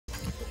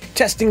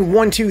Testing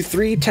 1 2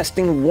 3.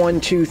 Testing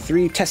 1 2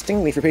 3.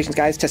 Testing. Wait for patience,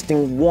 guys.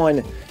 Testing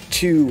 1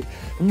 2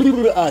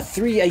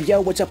 3.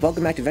 Yo, what's up?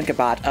 Welcome back to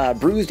Vencabot.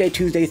 Bruise Day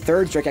Tuesday,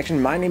 third strike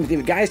action. My name is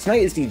David. Guys,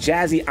 tonight is the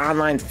Jazzy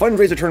Online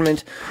Fundraiser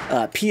Tournament,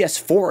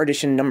 PS4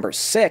 Edition number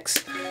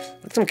 6.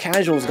 Let's some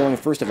casuals going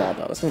first of all,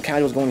 though. Let's some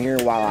casuals going here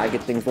while I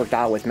get things worked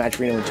out with Match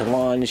Reno and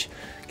Challenge.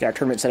 Get our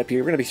tournament set up here.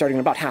 We're going to be starting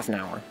in about half an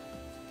hour.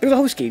 There's a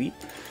host, Katie.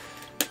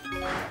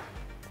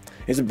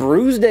 It's a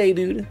Bruise Day,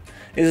 dude.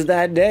 It's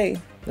that day.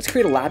 Let's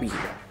create a lobby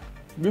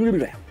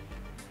here.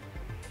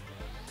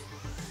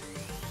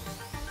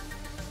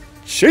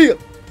 Shiva!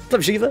 What's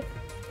up, Shiva?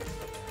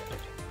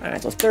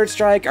 Alright, so it's third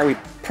strike. Are we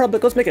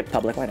public? Let's make it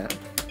public. Why not?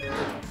 Hey,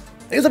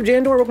 what's up,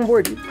 Jandor? Welcome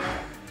aboard, dude.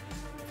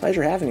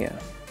 Pleasure having you.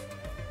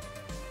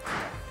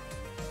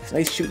 It's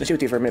nice shooting the shoot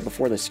with you for a minute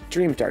before the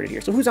stream started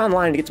here. So who's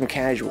online to get some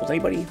casuals?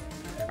 Anybody?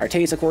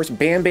 Artayes, of course.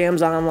 Bam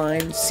Bam's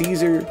online.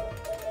 Cesar.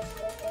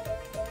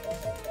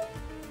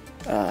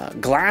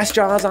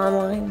 Glassjaw's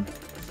online.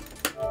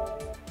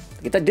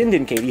 Get that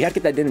din-din, Katie. You have to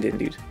get that din-din,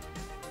 dude.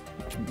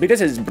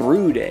 Because it's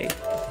Brew Day.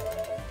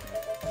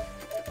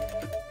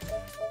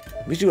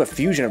 We should do a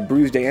fusion of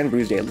Bruise Day and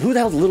Bruise Day. Who the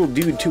hell's Little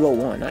Dude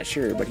 201? Not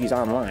sure, but he's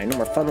online. No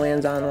More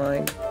Funland's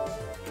online.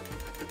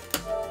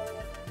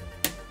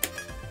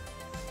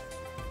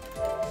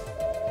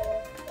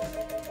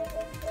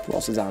 Who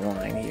else is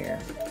online here?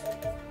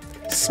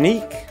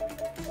 Sneak.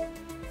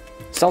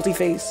 Salty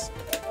Face.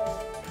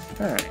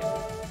 Alright.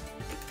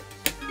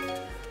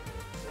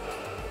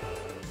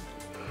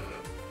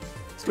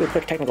 Let's do a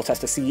quick technical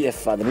test to see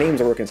if the names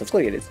are working. So let's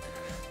look at it.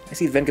 I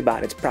see Vencabot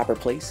in its proper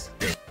place.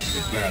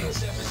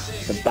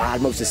 The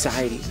bottom of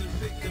society.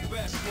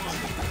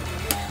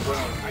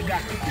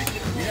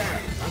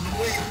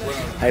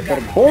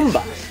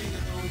 Hyperbomba.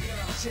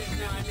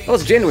 Oh,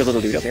 it's Jandor's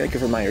Little Dude. Okay, thank you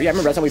for a reminder. Yeah, I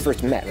remember that's how we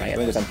first met, right? I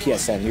think it was on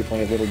PSN. You were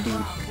playing as Little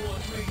Dude.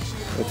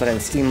 We played on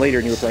Steam later,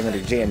 and you were playing under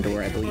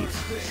Jandor, I believe.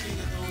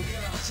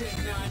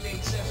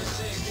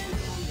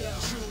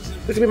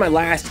 This will be my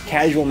last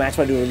casual match,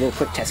 but I'll do a little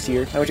quick test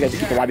here. I want you guys to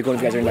keep the lobby going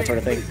if you guys are into that sort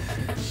of thing.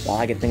 While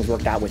I get things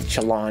worked out with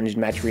Challenge and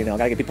Match Reno. I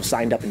gotta get people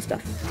signed up and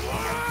stuff.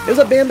 Hey, what's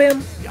up, Bam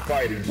Bam?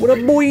 What up,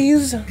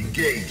 boys?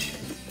 Engage.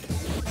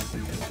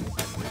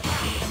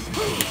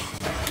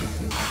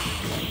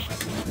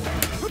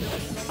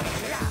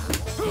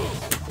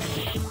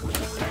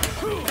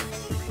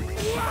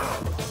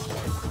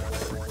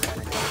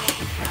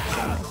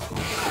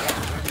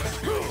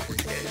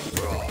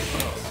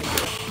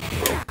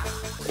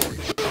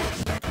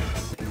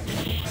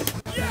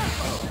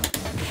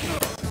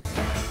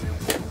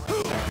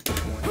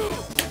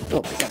 Oh,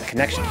 got a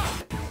connection.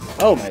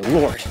 Oh my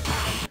lord.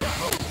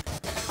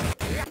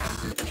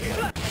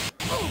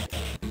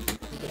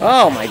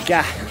 Oh my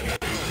god.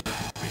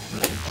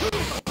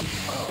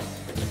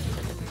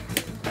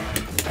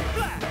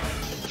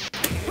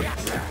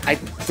 I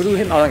threw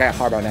him. Oh, I got a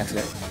hard on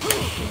accident.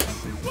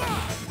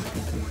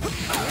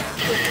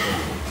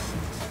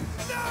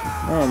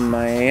 Oh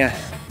my.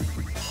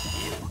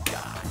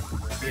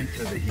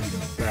 Into the heat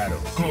of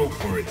battle. Go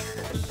for it.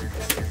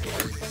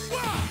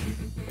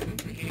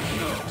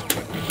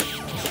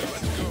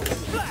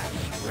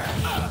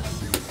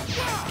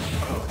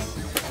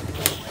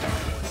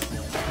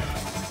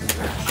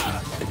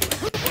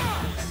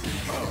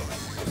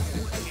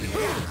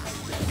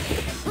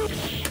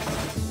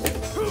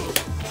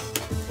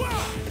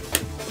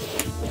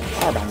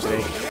 Power bombs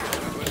today.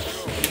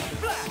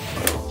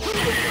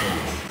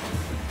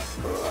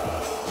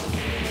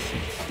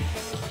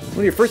 One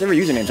of your first ever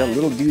usernames, a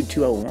Little Dude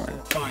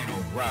 201.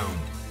 Final round.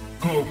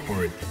 Go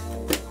for it.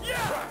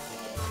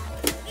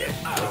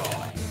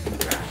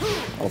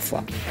 Oh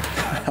fuck.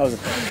 That was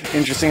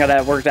interesting how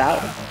that worked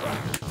out.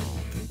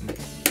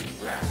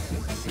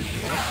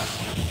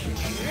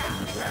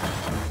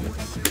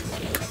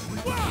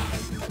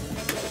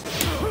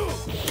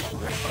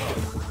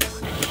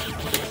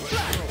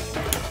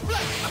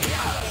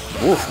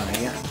 Oof,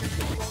 man.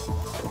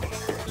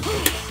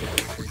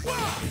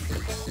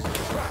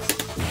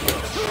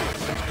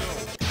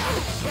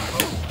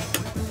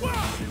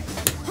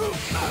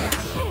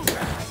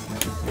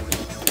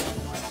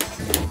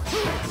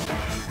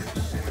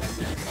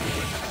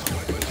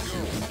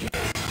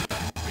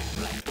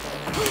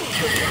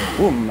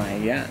 Oh my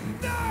god.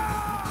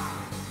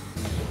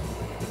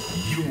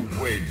 You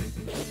win.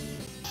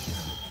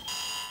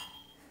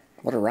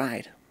 What a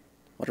ride.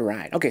 What a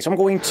ride. Okay, so I'm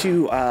going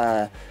to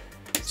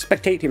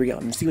spectate. Here we go.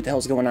 And see what the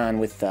hell's going on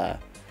with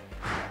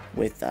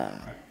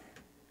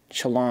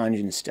Challenge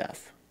and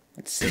stuff.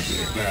 Let's see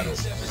here. Battle.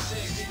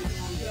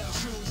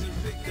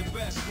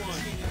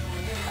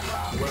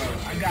 Well,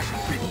 I got the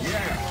pick.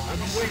 Yeah, I've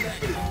been waiting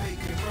for this.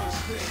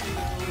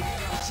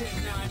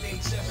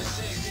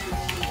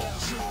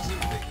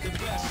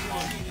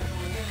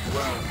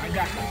 Well, I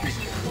got the pick.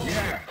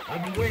 Yeah,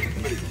 I've been waiting for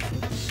this.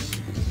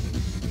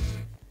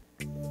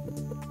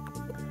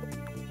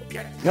 You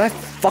know what I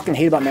fucking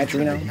hate about Match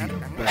Reno?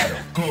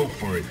 Go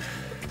for it.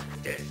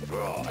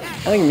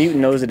 I think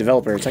Mutant knows the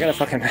developer, so I gotta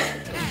fucking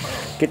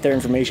get their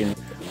information.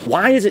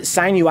 Why does it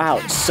sign you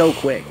out so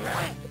quick?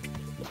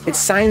 it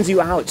signs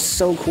you out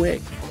so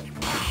quick.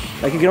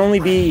 Like, you can only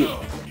be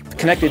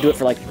connected to it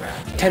for like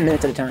 10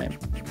 minutes at a time.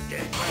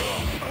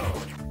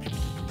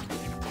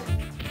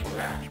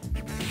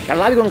 Got a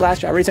lot of people in Glass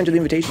Chat. I already sent you the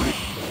invitation.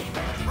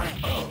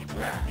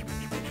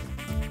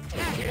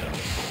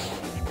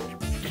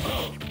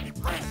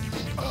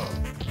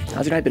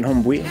 How's your night been,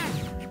 homeboy?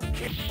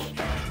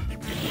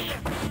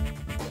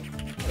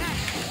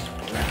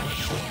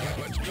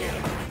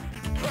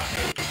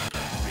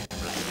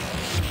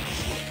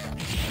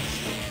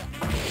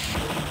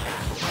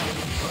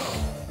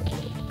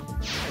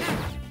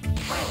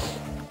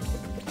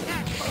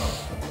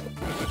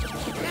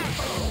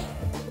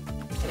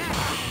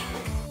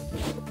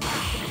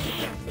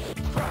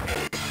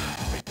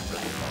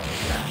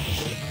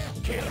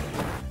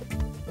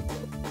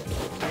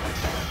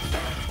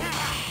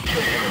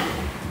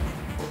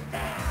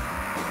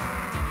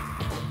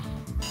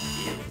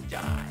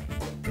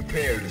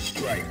 Prepare to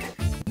strike.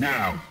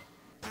 Now.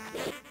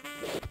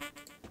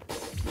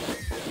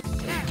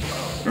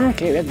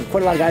 Okay, we have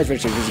quite a lot of guys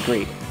registered. This is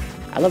great.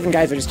 I love when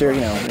guys register,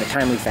 you know, in a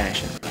timely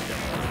fashion.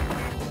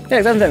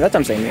 Yeah, that's what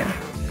I'm saying, yeah.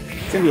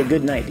 It's gonna be a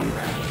good night, dude.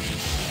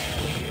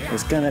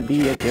 It's gonna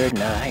be a good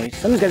night.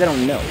 Some of these guys I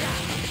don't know.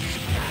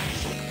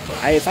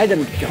 If I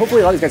didn't,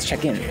 hopefully a lot of these guys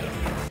check in.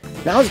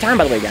 Now's the time,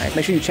 by the way, guys.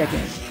 Make sure you check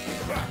in.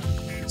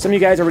 Some of you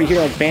guys already here,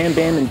 like Bam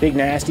Bam and Big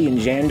Nasty and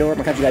Jandor.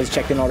 My country guys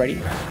checked in already.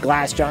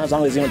 Glassjaw, as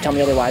long as you don't tell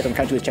me otherwise, my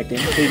country was checked in.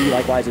 KD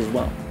likewise as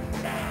well.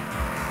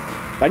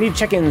 But I need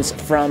check-ins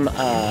from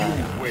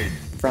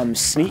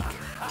Sneak.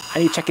 I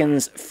need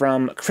check-ins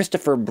from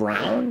Christopher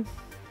Brown,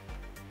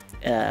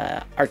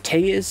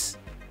 Artayes,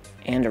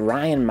 and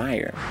Ryan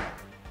Meyer.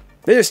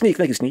 There's Sneak.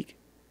 Thank you, Sneak.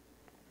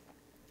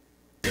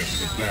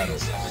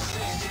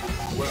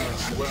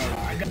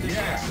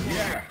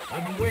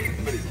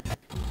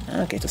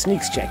 Okay, so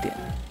Sneak's checked in.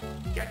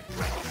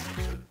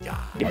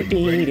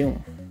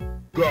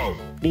 Go.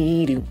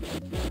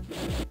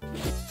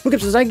 Book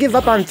says, I give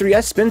up on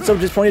 3S. Been so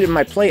disappointed in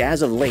my play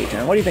as of late.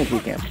 What do you think,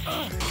 Bootcamp?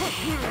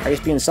 Are you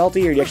just being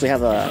salty, or do you actually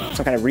have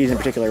some kind of reason in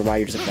particular why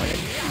you're disappointed?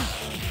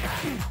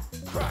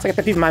 It's like a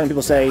pet peeve of mine when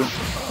people say,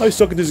 I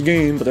suck at this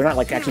game, but they're not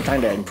like actually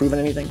trying to improve on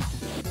anything.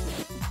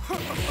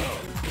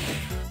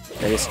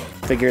 They just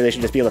figure they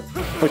should just be able to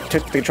put the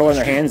controller in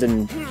their hands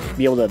and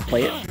be able to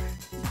play it.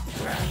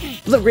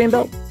 What's up, Green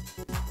Belt?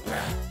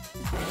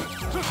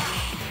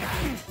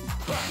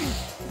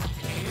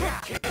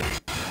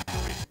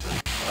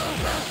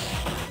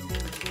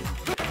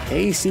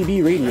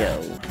 ACB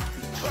Radio.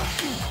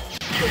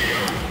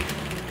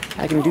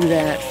 I can do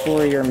that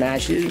for your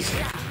matches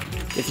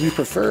if you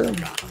prefer,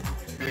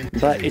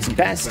 but it's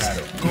best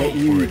that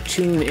you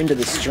tune into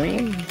the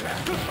stream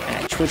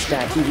at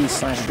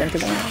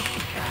twitch.tv/Vencabot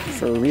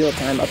for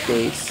real-time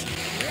updates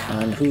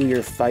on who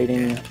you're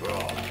fighting,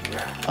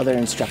 other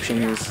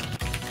instructions,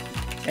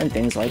 and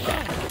things like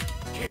that.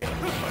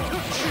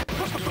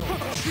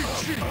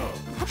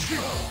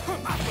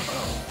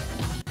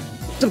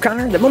 What's up,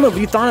 Connor? The moment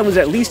you thought it was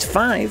at least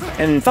 5,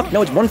 and fuck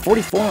no, it's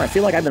 1:44. I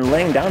feel like I've been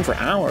laying down for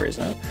hours.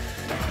 Huh?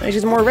 It's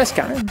just more rest,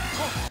 Connor.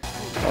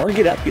 Or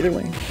get up, either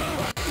way.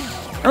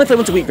 I only play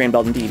once a week, Grain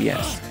Belt, indeed,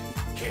 yes.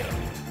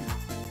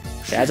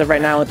 Yeah, as of right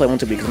now, I only play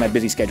once a week because of my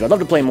busy schedule. I'd love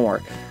to play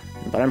more,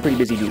 but I'm a pretty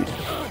busy dude,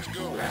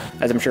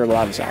 as I'm sure a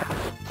lot of us are.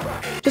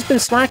 Just been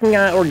slacking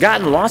or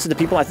gotten losses to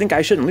people I think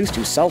I shouldn't lose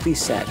to. Salty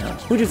set, huh?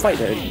 Who'd you fight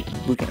there,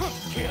 Bootcamp?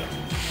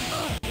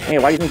 Hey,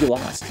 why do you think you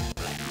lost?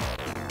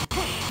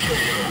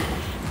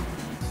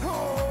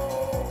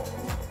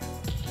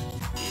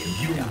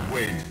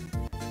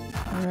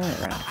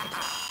 Alright.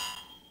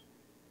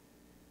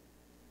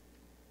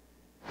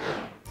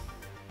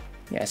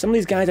 Yeah, some of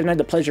these guys I've had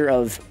the pleasure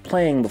of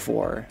playing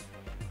before.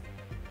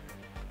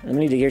 And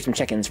we need to hear some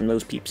check-ins from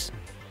those peeps.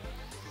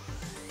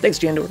 Thanks,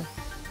 Jandor.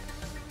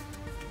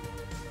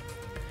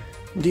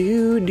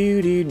 Do.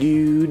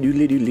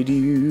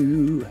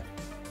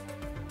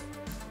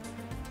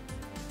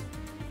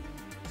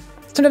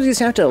 Sometimes you just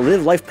have to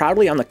live life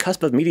proudly on the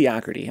cusp of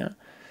mediocrity, huh?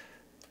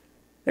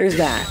 There's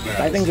that. But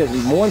I think that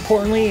more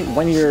importantly,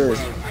 when you're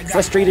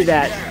frustrated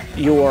at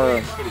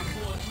your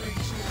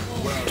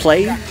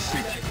play,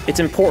 it's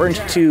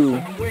important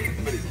to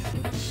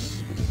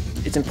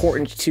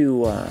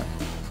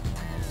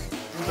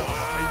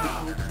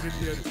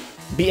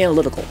be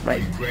analytical,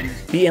 right?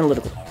 Be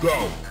analytical.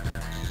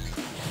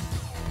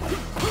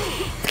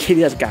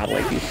 Katie, that's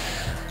godlike, dude.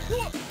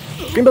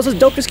 Greenbelt says,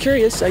 dope, just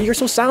curious. You're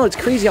so solid. It's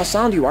crazy how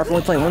solid you are for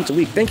only playing once a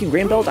week. Thank you,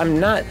 Greenbelt.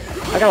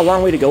 I got a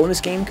long way to go in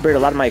this game compared to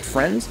a lot of my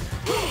friends.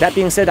 That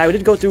being said, I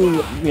did go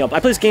through, I play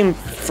this game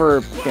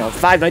for,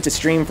 5 nights a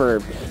stream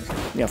for,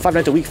 5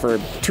 nights a week for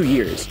 2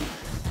 years.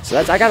 So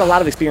I got a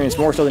lot of experience,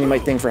 more so than you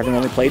might think for having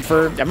only played I've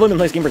only been playing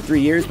this game for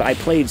 3 years, but I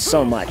played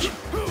so much.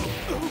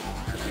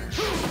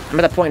 I'm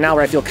at that point now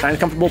where I feel kind of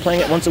comfortable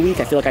playing it once a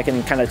week. I feel like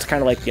it's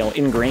kind of like,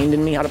 ingrained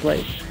in me how to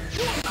play.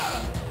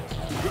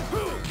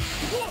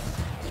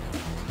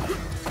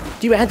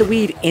 Do you add the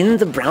weed in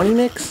the brownie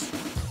mix?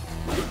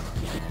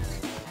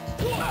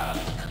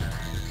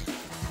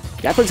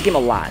 Yeah, I play this game a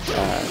lot,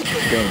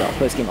 Greenbelt. I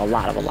play this game a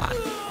lot.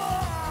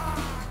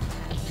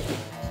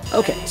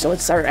 Okay, so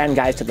let's start adding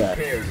guys to the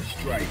Prepare to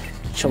strike.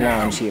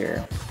 challenge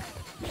here.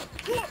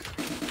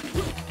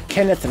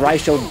 Kenneth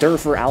Reichel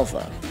Durfer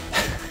Alpha.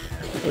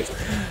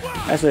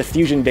 That's the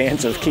fusion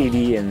dance of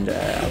KD and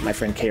my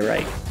friend K.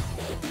 Wright.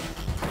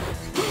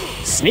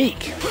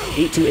 Sneak!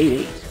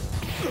 8288.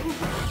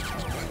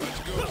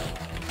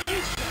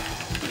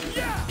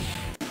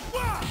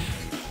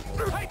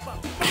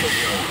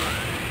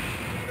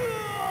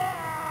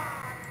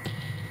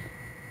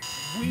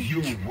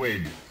 You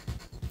win.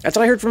 That's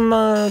what I heard from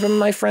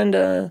my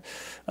friend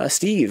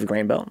Steve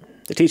Grainbow.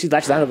 The THC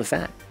latches onto the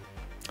fat.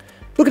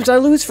 Bookums, I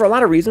lose for a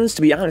lot of reasons,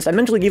 to be honest. I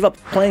mentally gave up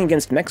playing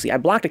against Mexi. I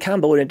blocked a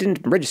combo and it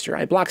didn't register.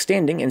 I blocked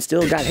standing and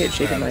still got hit,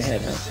 shaking my head.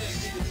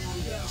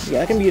 Yeah,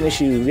 that can be an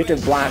issue. You have to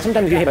block.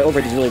 Sometimes getting hit by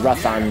overheads is really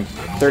rough on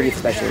 30th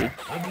especially.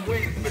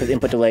 Because the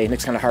input delay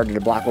makes it kind of harder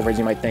to block overheads,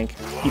 you might think.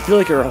 You feel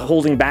like you're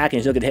holding back and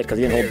you still get hit because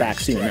you didn't hold back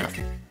soon enough.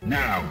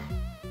 Now.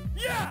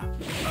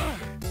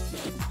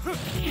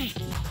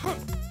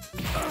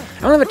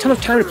 I don't have a ton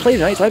of time to play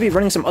tonight, so I'd be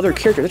running some other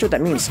characters. That's what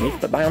that means, Sneak.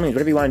 But by all means,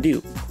 whatever you want to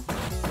do.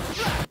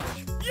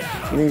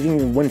 You think you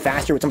can win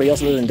faster with somebody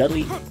else other than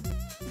Dudley?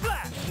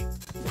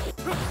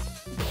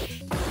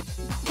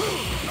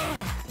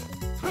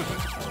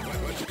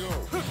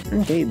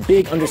 Okay,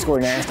 big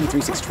underscore nasty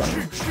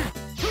 3620.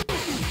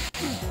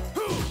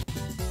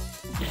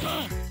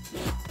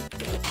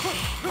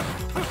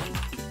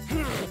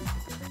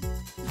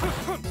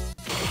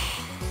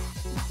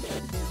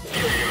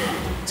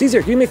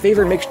 Cesar, do me a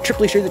favor and make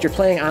triply sure that you're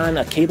playing on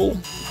a cable.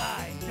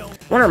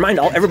 I want to remind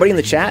everybody in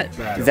the chat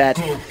that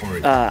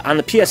on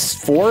the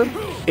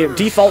PS4, it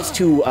defaults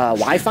to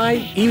Wi-Fi,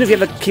 even if you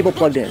have a cable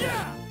plugged in.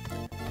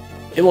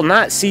 It will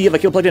not see you have a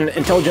cable plugged in and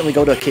intelligently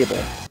go to a cable.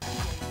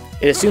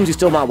 It assumes you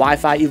still want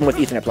Wi-Fi even with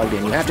Ethernet plugged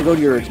in. You have to go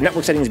to your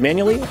network settings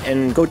manually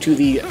and go to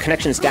the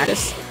connection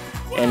status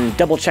and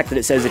double check that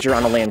it says that you're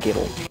on a LAN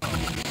cable.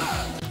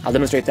 I'll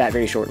demonstrate that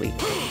very shortly.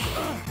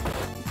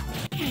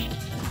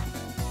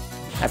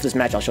 After this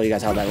match, I'll show you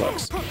guys how that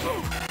looks.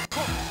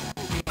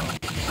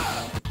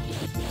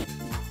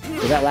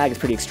 That lag is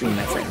pretty extreme,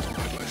 my friend.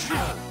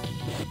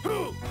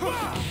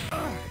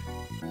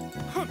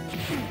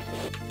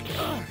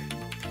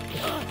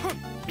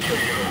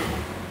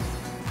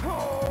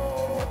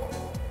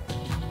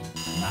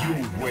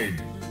 You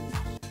win.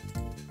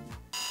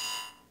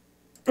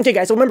 Okay,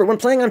 guys, so remember, when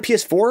playing on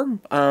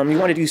PS4, you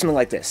want to do something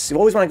like this. You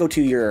always want to go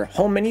to your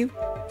home menu.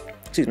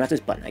 Excuse me, not this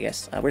button, I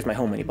guess. Where's my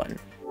home menu button?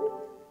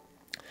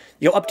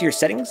 You go up to your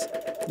settings,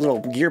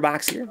 little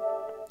gearbox here.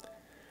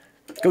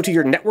 Go to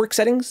your network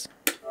settings.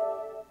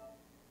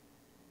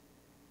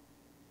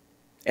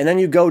 And then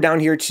you go down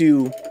here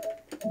to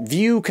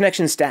View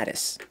Connection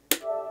Status.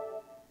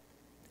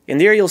 And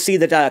there you'll see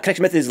that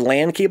connection method is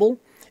LAN cable.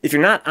 If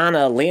you're not on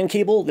a LAN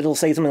cable, it'll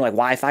say something like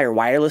Wi-Fi or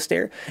wireless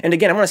there. And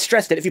again, I want to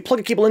stress that if you plug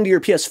a cable into your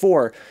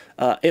PS4,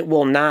 it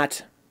will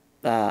not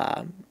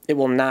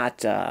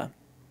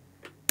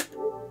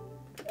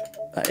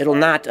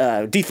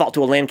default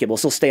to a LAN cable. It'll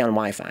still stay on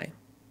Wi-Fi.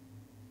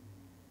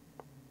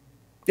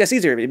 Yeah,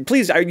 Cesar,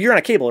 please, you're on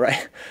a cable,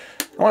 right?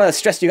 I want to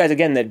stress to you guys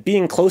again that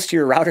being close to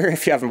your router,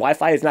 if you have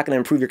Wi-Fi, is not going to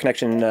improve your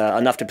connection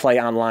enough to play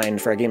online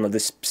for a game of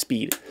this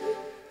speed.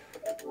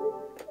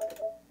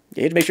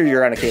 You have to make sure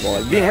you're on a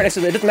cable. Being right next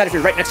to it doesn't matter if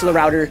you're right next to the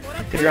router.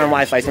 If you're on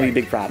Wi-Fi, it's going to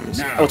be big problems.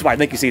 Oh, it's wired.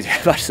 Thank you, Cesar. I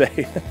was about to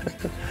say.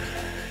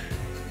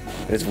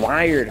 It's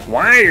wired.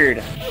 Wired!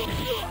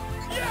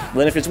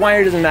 Then if it's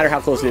wired, it doesn't matter how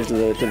close it is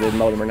to the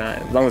modem or not,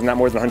 as long as it's not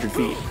more than 100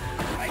 feet.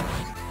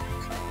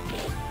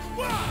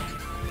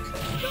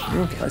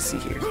 Okay, let's see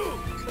here.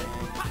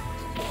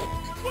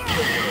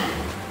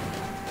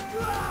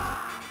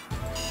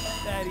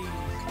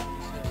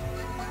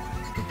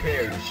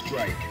 Prepare to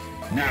strike.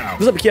 Now.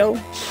 What's up, Kyo?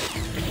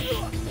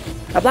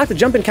 I blocked the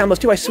jump-in combos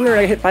too. I swear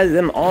I got hit by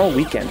them all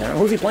weekend.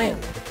 Who's he playing?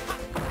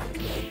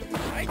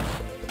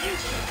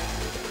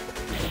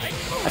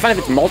 I find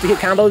if it's multi-hit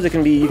combos, you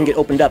can get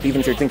opened up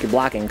even if you think you're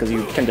blocking because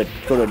you tend to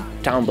go to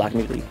down block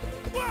immediately.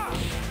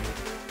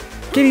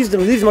 Kid leaves the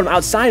modem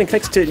outside and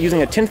connects to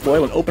using a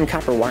tinfoil and open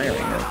copper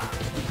wiring.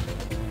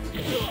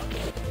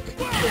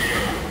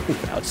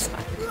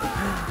 Outside.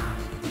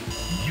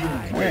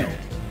 Right.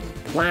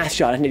 Last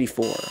shot,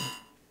 184.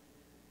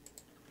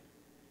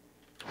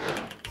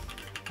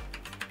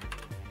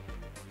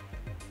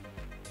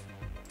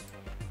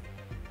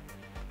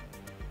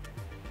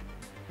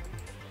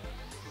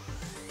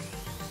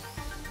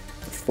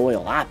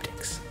 Foil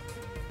optics.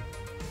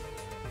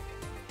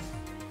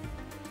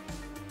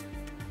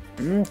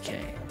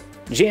 Okay.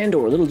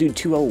 Jandor, little dude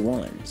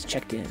 201's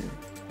checked in.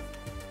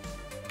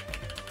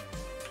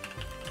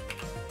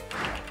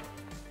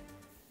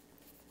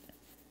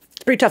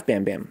 It's pretty tough,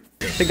 Bam Bam.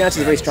 Big Nuts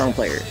is a very strong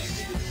player.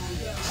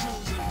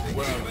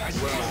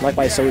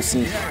 Likewise, so is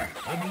Sneak.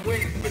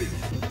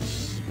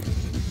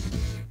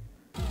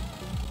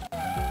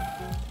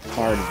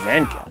 Hard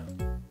Venka.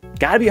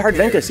 Gotta be hard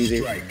Venka,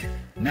 Cesar.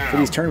 For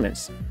these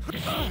tournaments.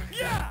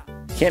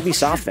 Can't be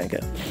soft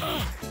Venka.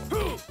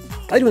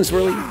 How you doing,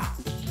 Swirly?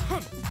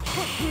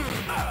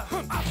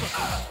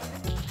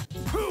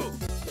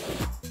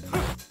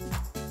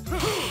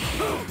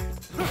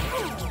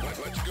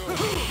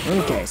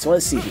 Okay, so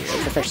let's see here.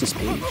 Let's refresh this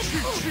page.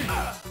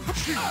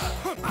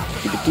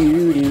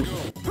 Doo-doo-doo.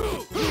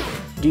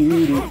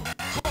 Doo-doo.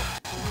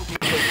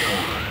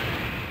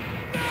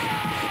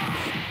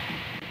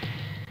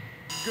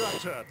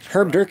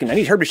 Herb Durkin. I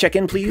need Herb to check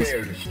in, please.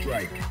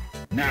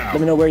 Let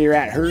me know where you're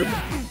at, Herb.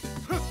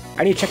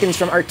 I need check-ins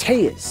from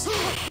Artayes.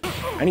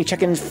 I need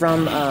check-ins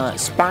from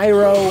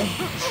Spyro,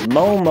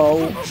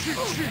 Momo.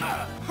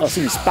 Oh,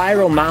 excuse me,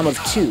 Spyro Mom of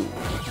 2,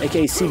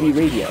 aka CB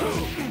Radio.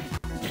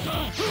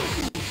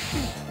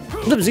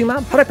 What's up,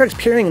 Zuma? How do I practice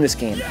parrying in this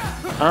game?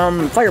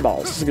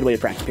 Fireballs. This is a good way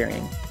to practice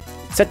parrying.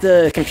 Set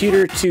the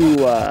computer to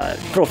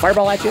throw a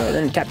fireball at you, and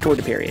then tap toward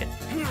to parry it.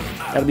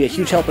 That'll be a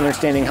huge help in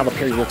understanding how the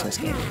parry works in this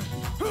game.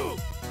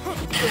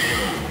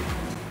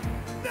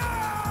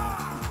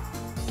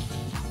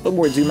 One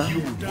more Zuma.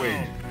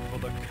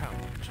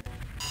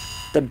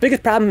 The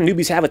biggest problem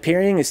newbies have with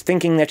parrying is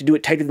thinking they have to do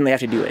it tighter than they have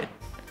to do it.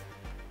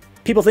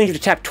 People think you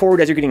have to tap toward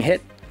as you're getting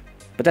hit,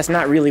 but that's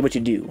not really what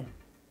you do.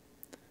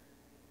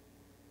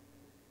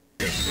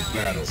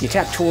 You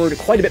tap toward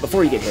quite a bit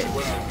before you get hit,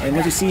 and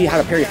once you see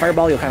how to parry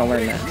fireball, you'll kind of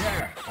learn that.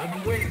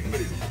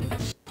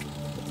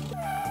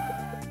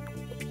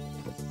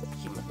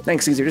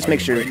 Thanks, Cesar. Just make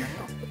sure.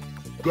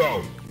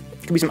 Go.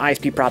 Could be some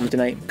ISP problems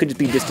tonight. Could just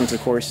be distance, of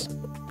course.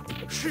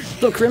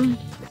 Hello, Crim.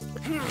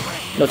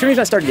 No, tournament's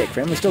not started yet,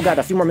 Crim. We still got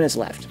a few more minutes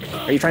left.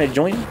 Are you trying to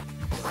join?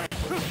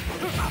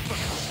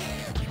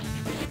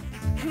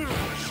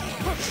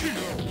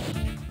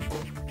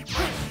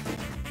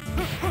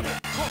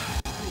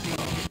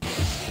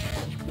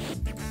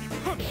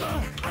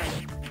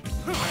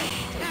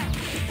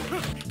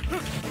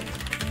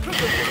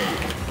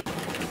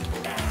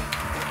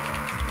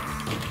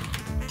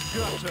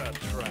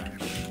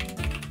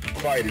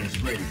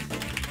 Fighters ready.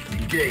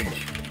 Engage.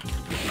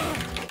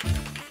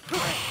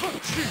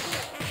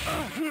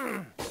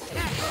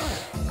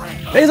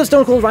 Hey, so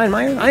Stone Cold Ryan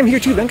Meyer. I'm here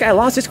too, Venka. I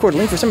lost Discord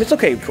link for some. It's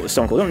okay,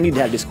 Stone Cold. You don't need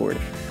to have Discord.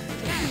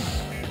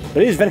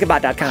 But it is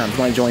Vencabot.com if you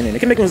want to join in. It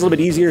can make things a little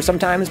bit easier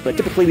sometimes, but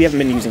typically we haven't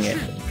been using it.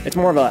 It's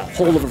more of a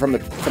holdover from the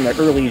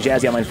early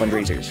Jazzy Online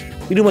Fundraisers.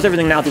 We do almost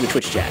everything now through the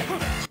Twitch chat.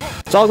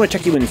 So I'm going to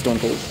check you in, Stone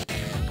Cold.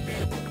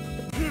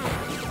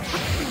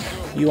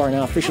 You are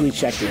now officially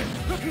checked in.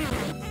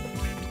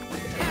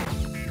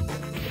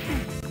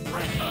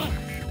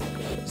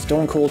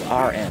 Stone Cold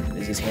RM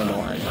is his handle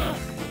on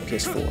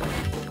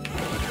PS4.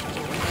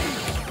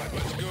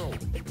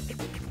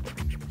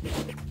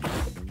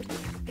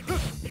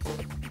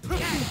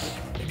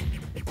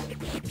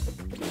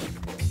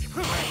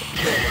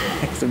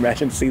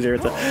 Imagine Cesar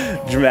with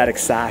a dramatic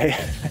sigh.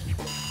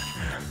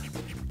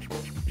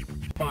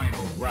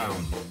 Final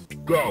round.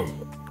 Go.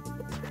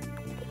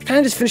 Kind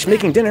of just finished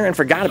making dinner and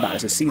forgot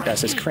about it.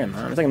 Says Crim.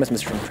 Huh? I think I must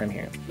miss Crim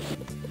here.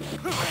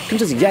 Crim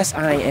says, yes,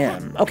 I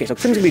am. Okay, so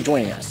Crim's going to be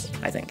joining us,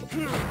 I think.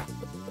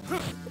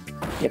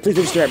 Yeah, please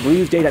register at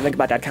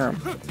bruiseday.vencabot.com.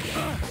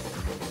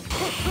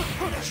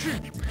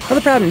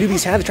 Another problem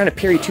newbies have is trying to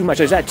parry too much.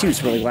 There's that too,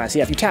 it's really last.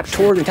 Yeah, if you tap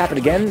toward and tap it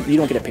again, you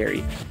don't get a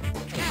parry.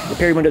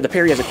 The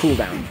parry has a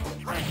cooldown.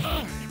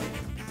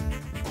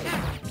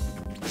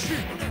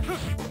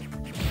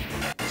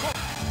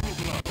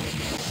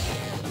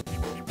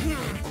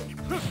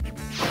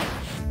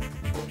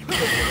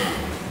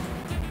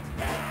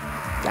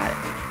 Got it.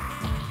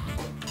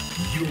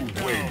 You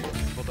win.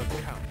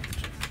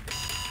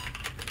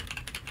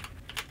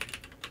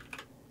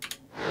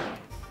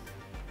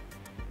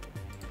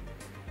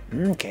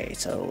 Okay,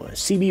 so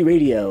CB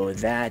Radio,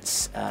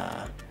 that's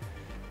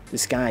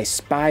this guy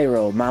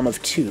Spyro, Mom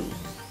of 2.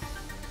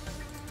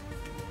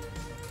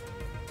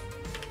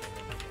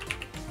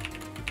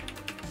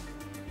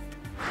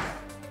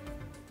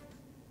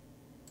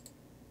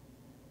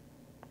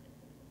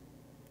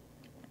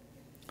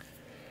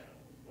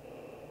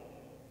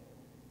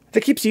 If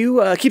it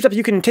keeps up,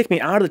 you can take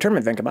me out of the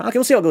tournament, Vencabot. Okay,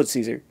 we'll see how it goes,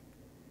 Cesar.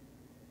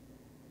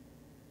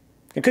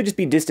 It could just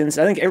be distance.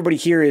 I think everybody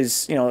here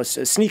is, you know,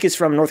 Sneak is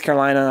from North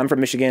Carolina. I'm from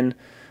Michigan.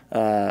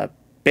 Bam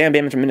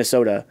Bam is from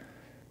Minnesota.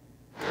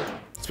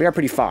 So we are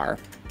pretty far.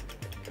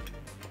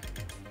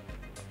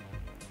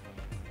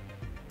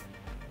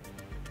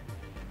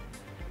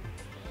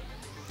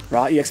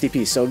 Raw EXDP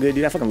is so good,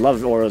 dude. I fucking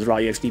love Oro's Raw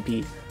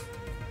EXDP.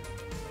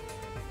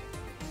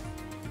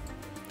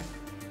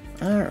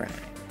 Alright.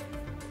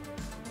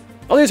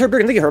 Oh, there's Herb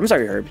Durkin. Thank you, Herb. I'm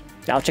sorry, Herb.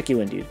 I'll check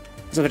you in, dude.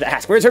 I was about to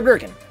ask, where's Herb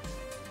Durkin?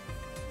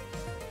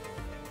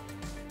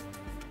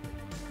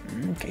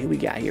 Okay, who we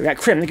got here? We got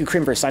Crim. Thank you,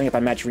 Crim, for signing up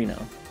on Match Reno.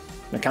 I'm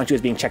gonna count you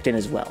as being checked in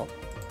as well.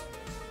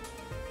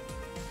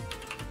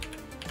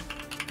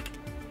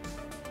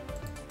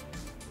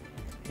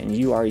 And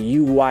you are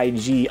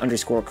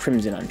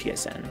UYG_Crimzon on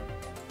PSN.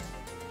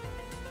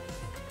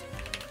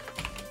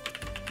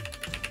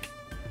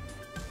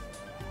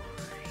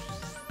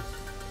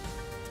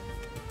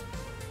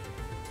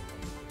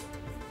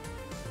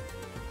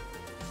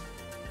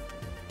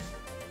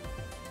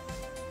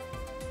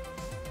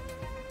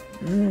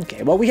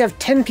 Okay, well, we have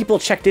 10 people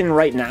checked in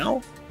right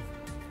now.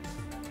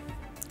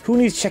 Who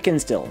needs check-in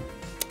still?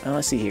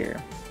 Let's see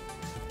here.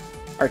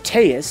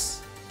 Artayes,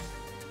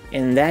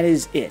 and that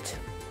is it.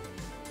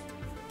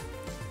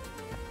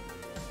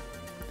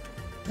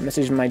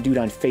 Message my dude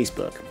on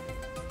Facebook.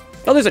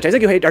 Oh, there's Artayes.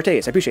 Thank you, hey,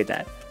 Artayes. I appreciate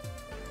that.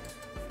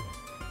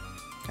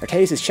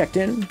 Artayes is checked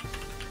in.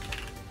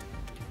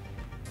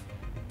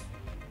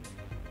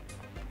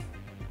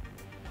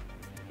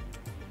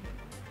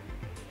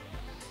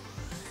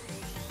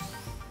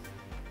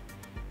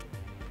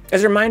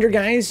 As a reminder,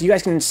 guys, you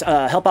guys can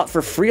help out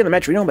for free on the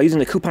Metrino by using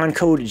the coupon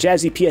code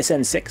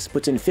JazzyPSN6.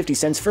 Puts in 50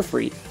 cents for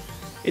free.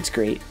 It's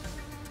great.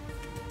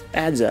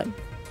 Adds up.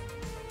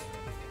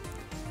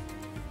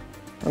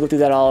 I'll go through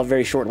that all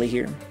very shortly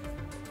here.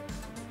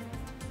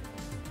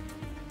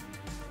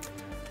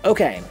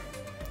 Okay.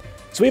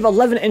 So we have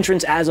 11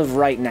 entrants as of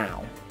right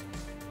now.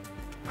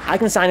 I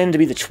can sign in to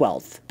be the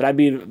 12th, but I'd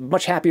be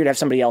much happier to have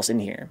somebody else in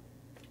here.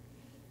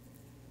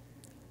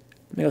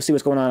 Let me go see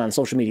what's going on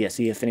social media,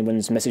 see if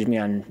anyone's messaged me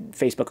on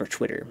Facebook or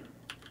Twitter.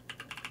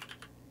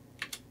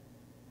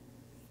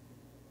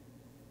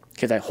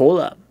 Because hold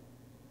up.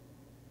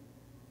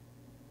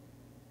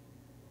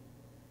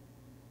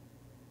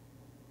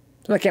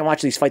 So I can't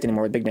watch these fights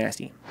anymore with Big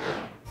Nasty.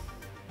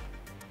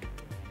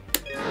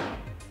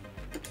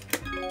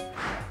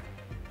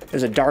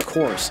 There's a dark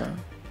horse, huh?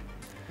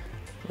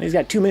 Well, he's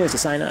got 2 minutes to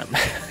sign up.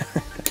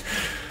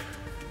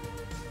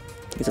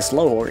 He's a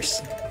slow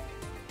horse.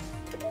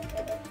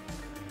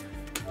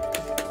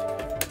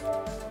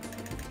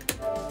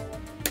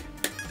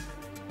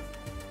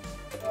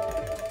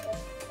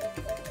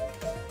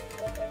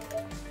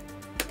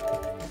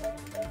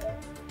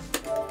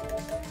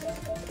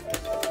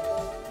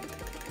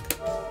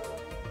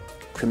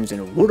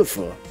 Crimzon,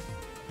 wonderful.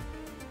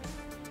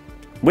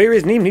 Where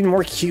is Neem? Need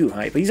more Q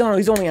hype. He's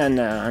only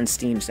on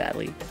Steam,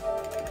 sadly.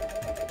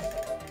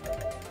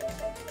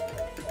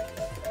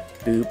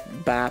 Boop,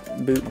 bop,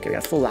 boop. Okay, we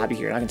got a full lobby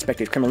here. I can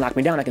spectate. Criminal knock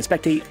me down. I can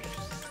spectate.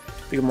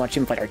 We can watch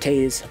him fight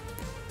Artayes.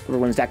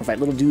 Everyone's back and fight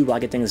Little Dude while I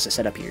get things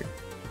set up here.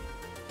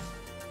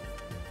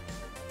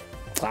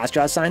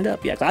 Glassjaw's signed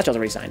up. Yeah, Glassjaw's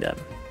already signed up.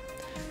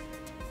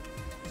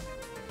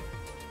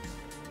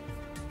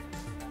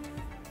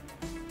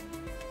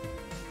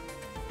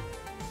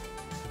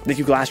 Thank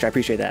you, Glassjaw. I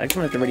appreciate that. I just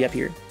want to have to ready up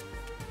here.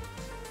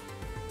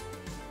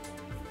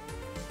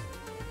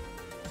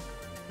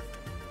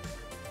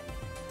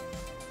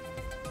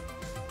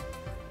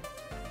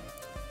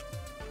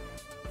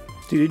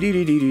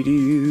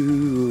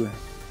 Do-do-do-do-do-do.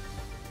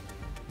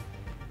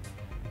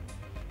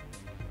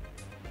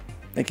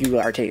 Thank you,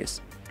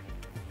 Artayes.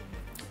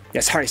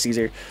 Yes, sorry,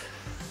 Cesar.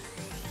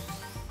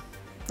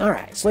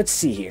 Alright, so let's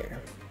see here.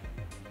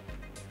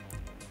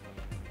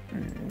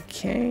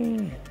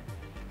 Okay.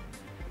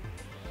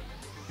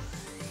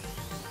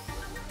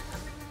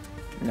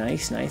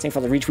 Nice, nice. Thanks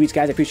for all the retweets,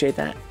 guys. I appreciate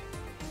that.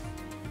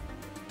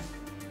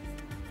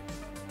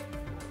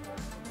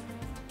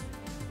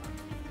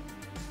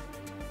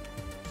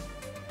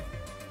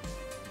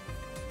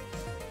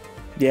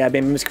 Yeah,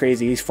 Bam is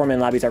crazy. These 4-man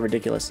lobbies are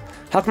ridiculous.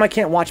 How come I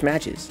can't watch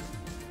matches?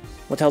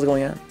 What the hell's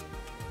going on?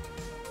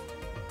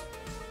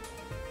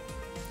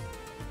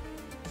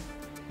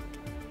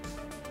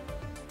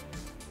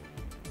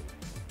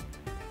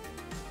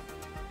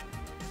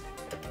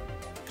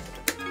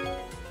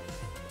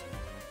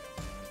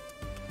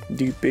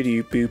 Doop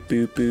doop boop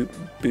boop boop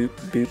boop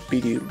boop be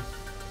doo.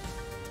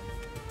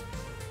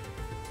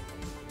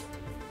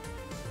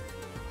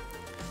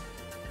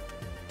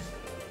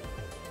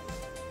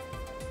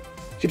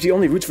 Gypsy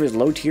only roots for his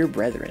low-tier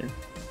brethren.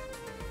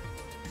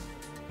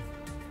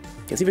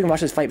 Let's see if we can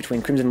watch this fight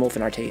between Crimzon Wolf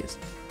and Artayes.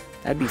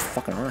 That'd be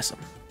fucking awesome.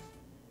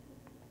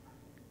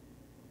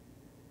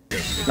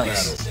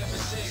 Nice.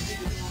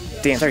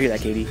 Damn, sorry to hear that,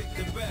 Katie.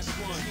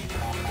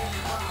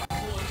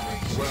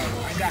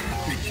 Well, I got the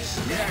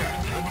picture.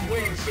 Yeah, I've been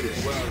waiting for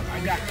this. Well,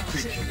 I got the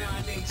picture.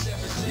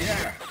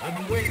 Yeah, I've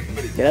been waiting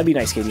for this. Yeah, that'd be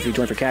nice, Katie, if you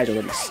join for casual.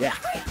 That'd be sick.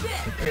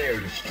 Prepare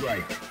to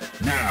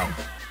strike. Now.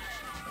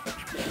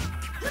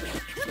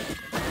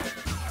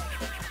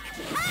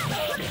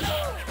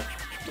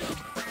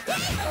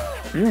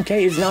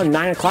 Okay, it's now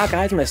 9 o'clock,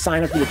 guys. I'm going to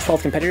sign up to be the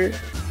 12th competitor.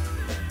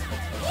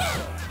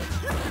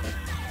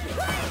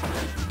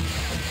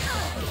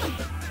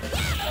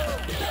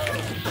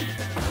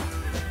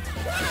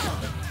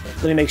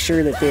 Let me make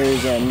sure that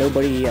there's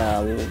nobody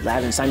that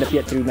hasn't signed up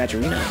yet through Match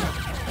Arena.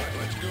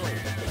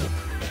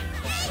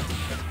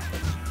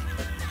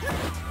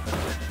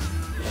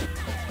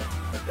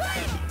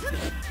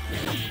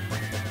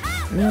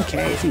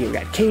 Okay, see, we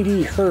got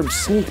KD, Herb,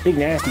 Sneak, Big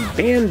Nasty,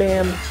 Bam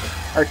Bam,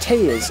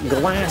 Artayes,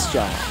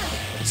 Glassjaw,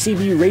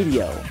 CB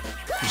Radio,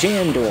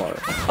 Jandor.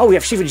 Oh, we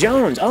have Shiva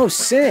Jones. Oh,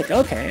 sick.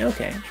 Okay,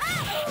 okay.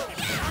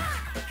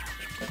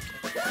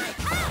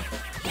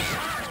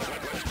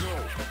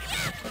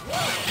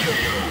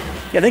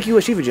 Yeah, thank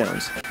you, Shiva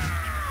Jones.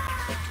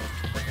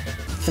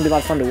 It's gonna be a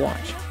lot of fun to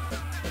watch.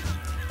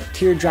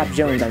 Teardrop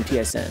Jones on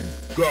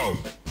TSN. Go.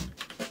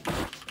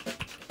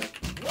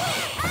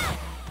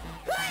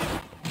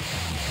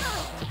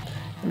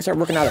 Let me start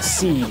working out a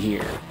seed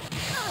here.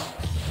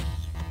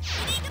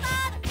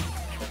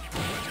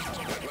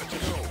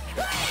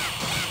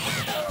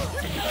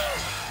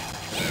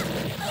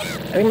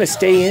 think I'm gonna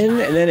stay in,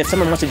 and then if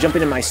someone wants to jump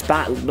in my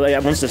spot,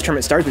 once the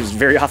tournament starts, which is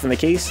very often the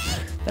case,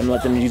 I'm gonna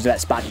let them use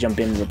that spot to jump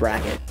into the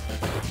bracket.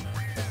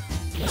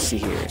 Let's see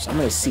here. So I'm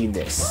gonna seed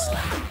this.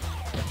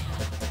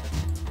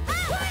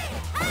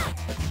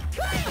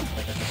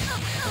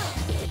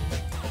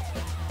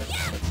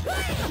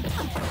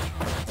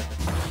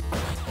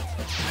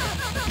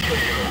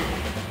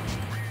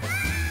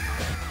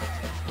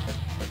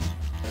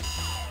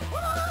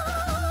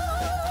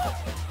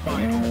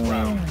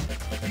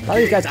 A lot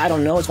of these guys I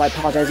don't know, so I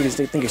apologize if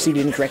you think you're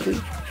seeded incorrectly.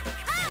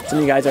 Some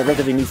of you guys are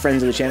relatively new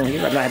friends of the channel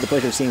here. I've not had the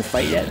pleasure of seeing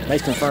fight yet.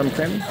 Nice confirmed,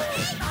 Crim.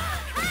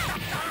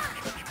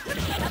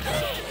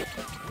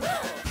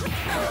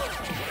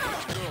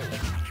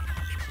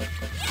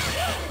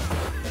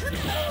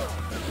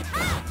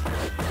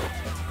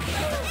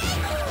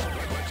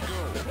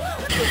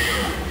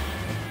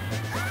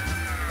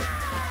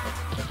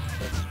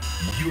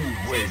 You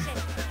win.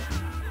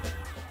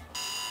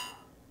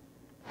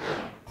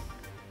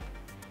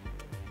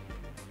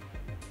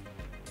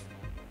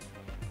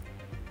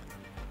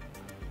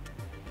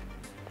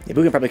 Yeah,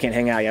 Buka probably can't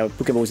hang out. Yeah,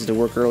 Vencabot was to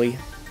work early.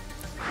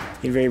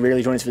 He very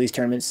rarely joins for these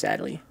tournaments,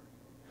 sadly.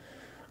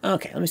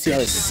 Okay, let me see how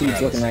this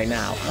seed's looking right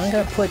now. I'm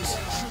gonna put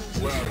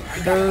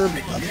Herb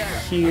up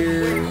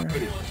here.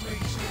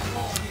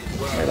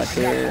 Right up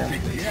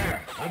here.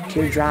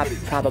 Teardrop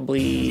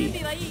probably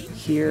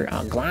here.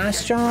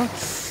 Glassjaw.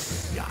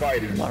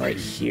 Right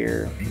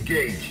here.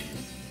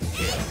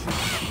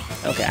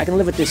 Okay, I can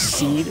live with this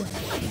seed.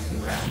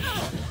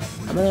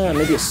 I'm gonna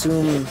maybe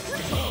assume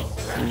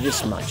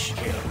this much.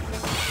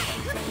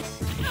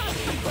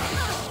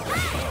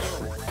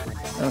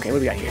 Okay, what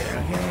do we got here?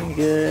 Okay,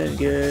 good,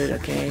 good,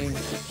 okay.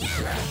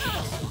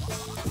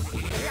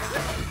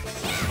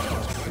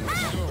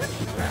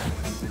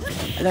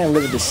 And then I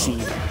live with the seed.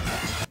 If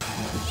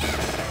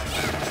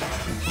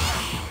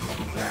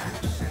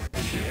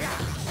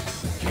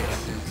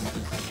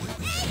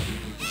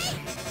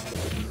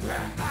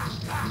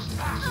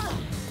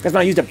you guys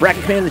want to use the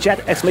bracket command in the chat,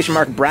 exclamation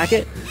mark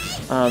bracket.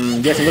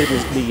 You guys can look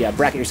at the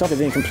bracket yourself. If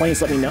you have any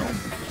complaints, let me know.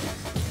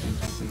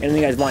 Anything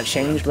you guys want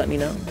changed, let me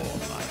know.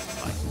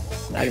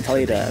 I can tell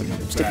you to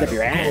stick it up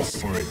your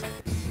ass,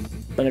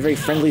 but in a very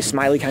friendly,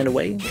 smiley kind of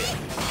way.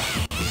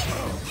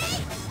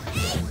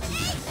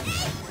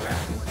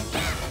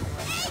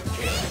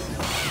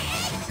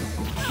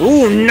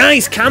 Ooh,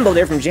 nice combo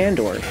there from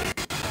Jandor.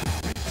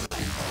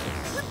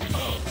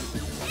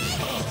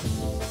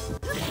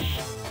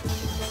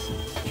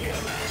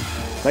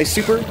 Nice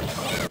super.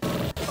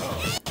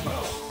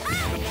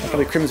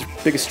 Probably Crim's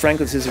biggest strength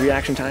is his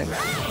reaction time.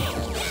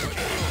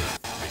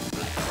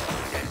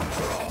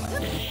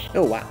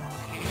 Oh, wow.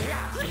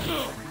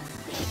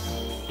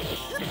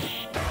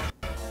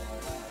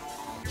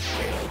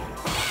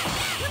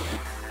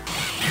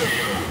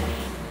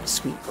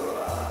 Sweet.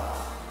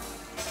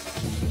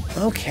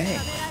 Okay.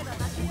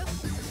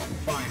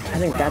 I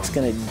think that's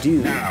gonna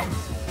do. I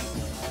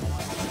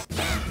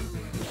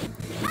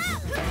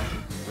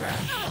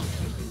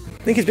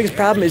think his biggest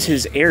problem is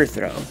his air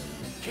throw.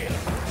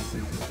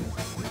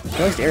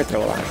 He likes to air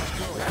throw a lot.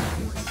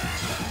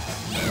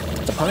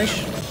 It's a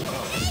punish.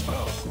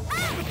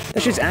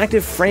 That shit's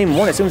active frame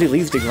 1 as soon as he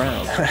leaves the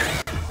ground.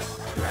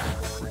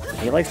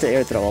 He likes to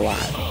air throw a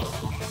lot.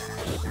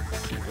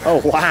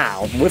 Oh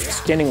wow, with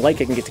standing light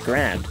kick can get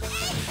grabbed.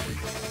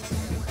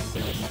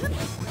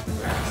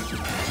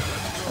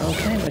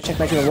 Okay, I'm gonna check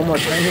my channel one more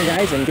time here,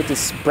 guys, and get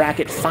this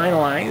bracket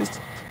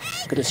finalized.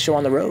 Get this show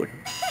on the road.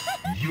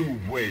 You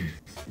win.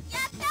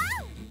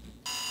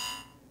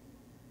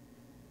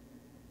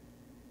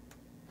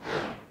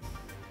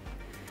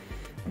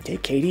 Okay,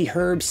 KD,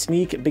 Herb,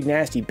 Sneak, Big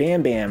Nasty,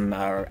 Bam Bam,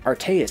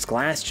 Artayes,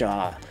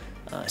 Glassjaw,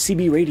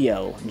 CB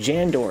Radio,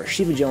 Jandor,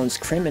 Shiva Jones,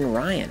 Crim, and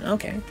Ryan.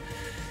 Okay,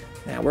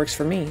 that works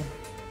for me.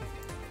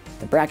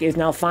 The bracket is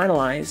now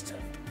finalized.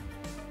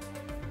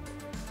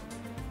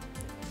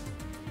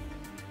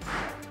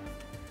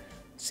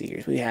 Let's see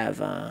here, we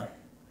have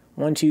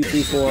 1, 2,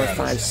 3, 4,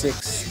 5,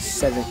 6,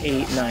 7,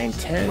 8, 9,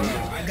 10,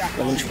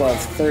 11, 12,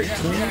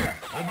 13.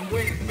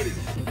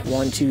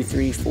 1, 2,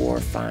 3, 4,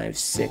 5,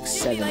 6,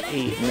 7,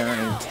 8,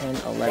 9, 10,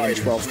 11,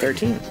 12,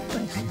 13.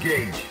 Nice.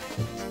 Engage.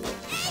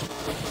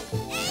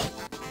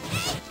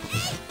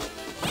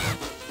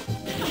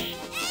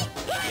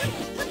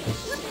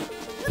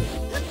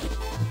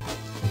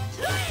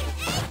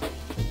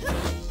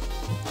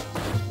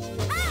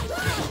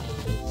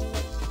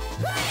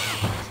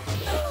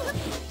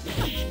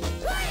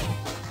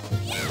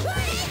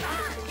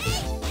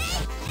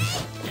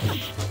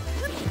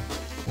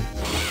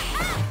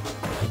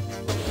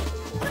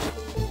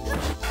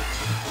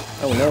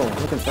 Oh no,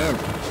 no confirmed.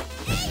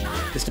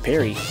 Just a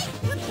parry.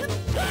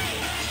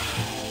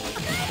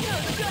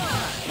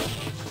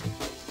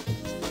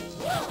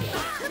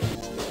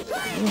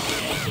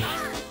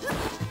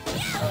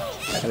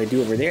 That's how we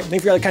do over there. Thank you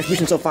for all the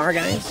contributions so far,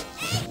 guys.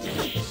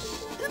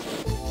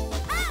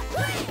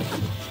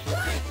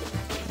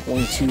 I'm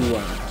going to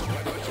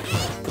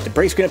put the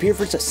break screen up here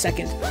for just a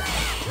second.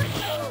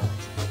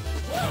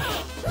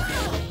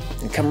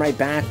 And come right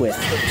back with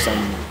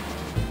some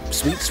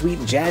sweet, sweet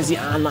Jazzy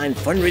Online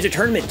Fundraiser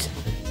Tournament.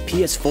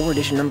 PS4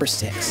 Edition number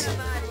 6.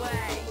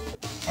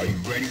 Are you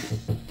ready?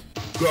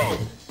 Go!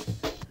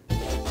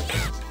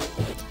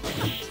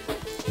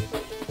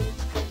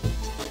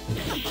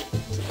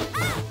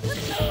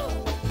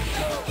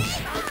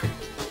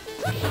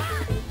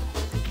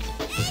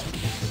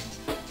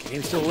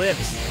 Game still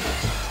lives.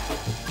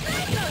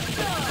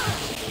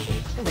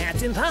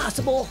 That's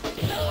impossible.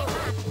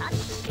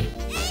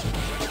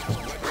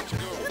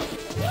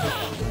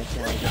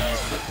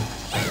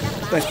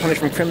 Nice punish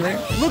from Crim there.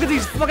 Look at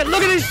these fucking.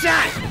 Look at this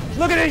shot!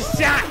 Look at this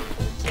shot!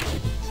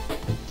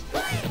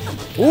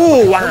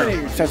 Ooh,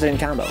 wow! Starts it in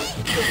combo.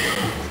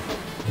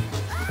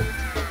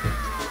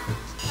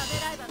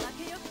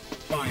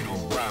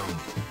 Final round.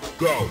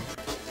 Go!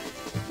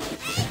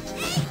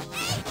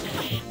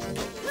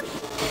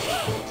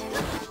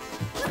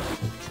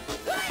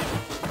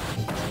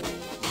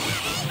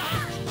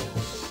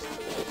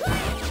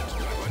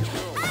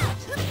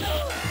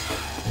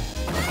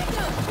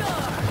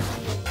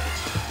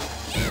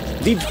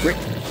 Deep's great.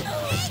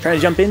 Trying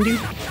to jump in, dude.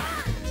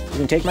 You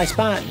can take my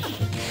spot.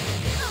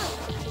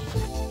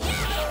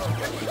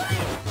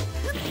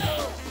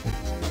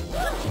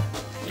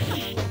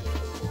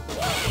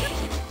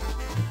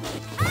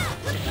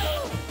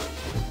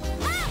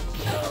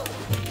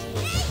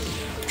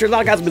 I'm sure a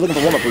lot of guys will be looking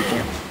for warm-up boot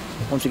camp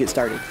once we get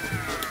started.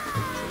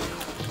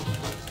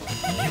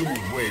 You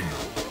win.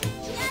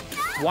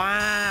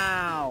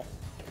 Wow.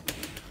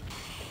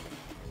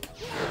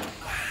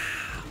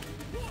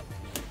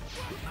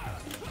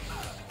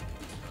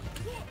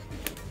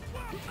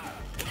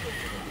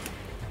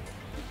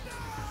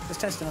 Just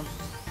testing them.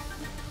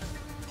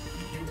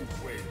 You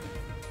win.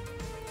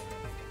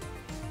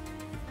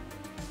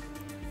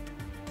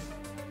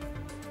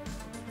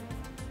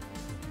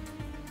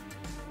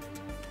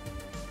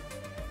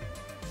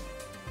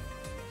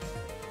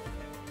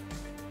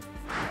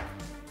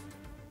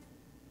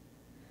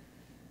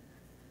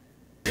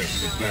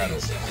 Battle.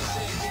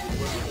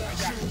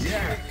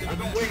 Yeah, I've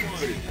been waiting for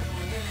this.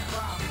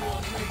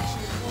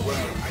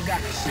 Well, I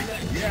got to see.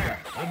 Yeah,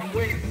 I've been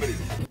waiting for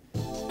this.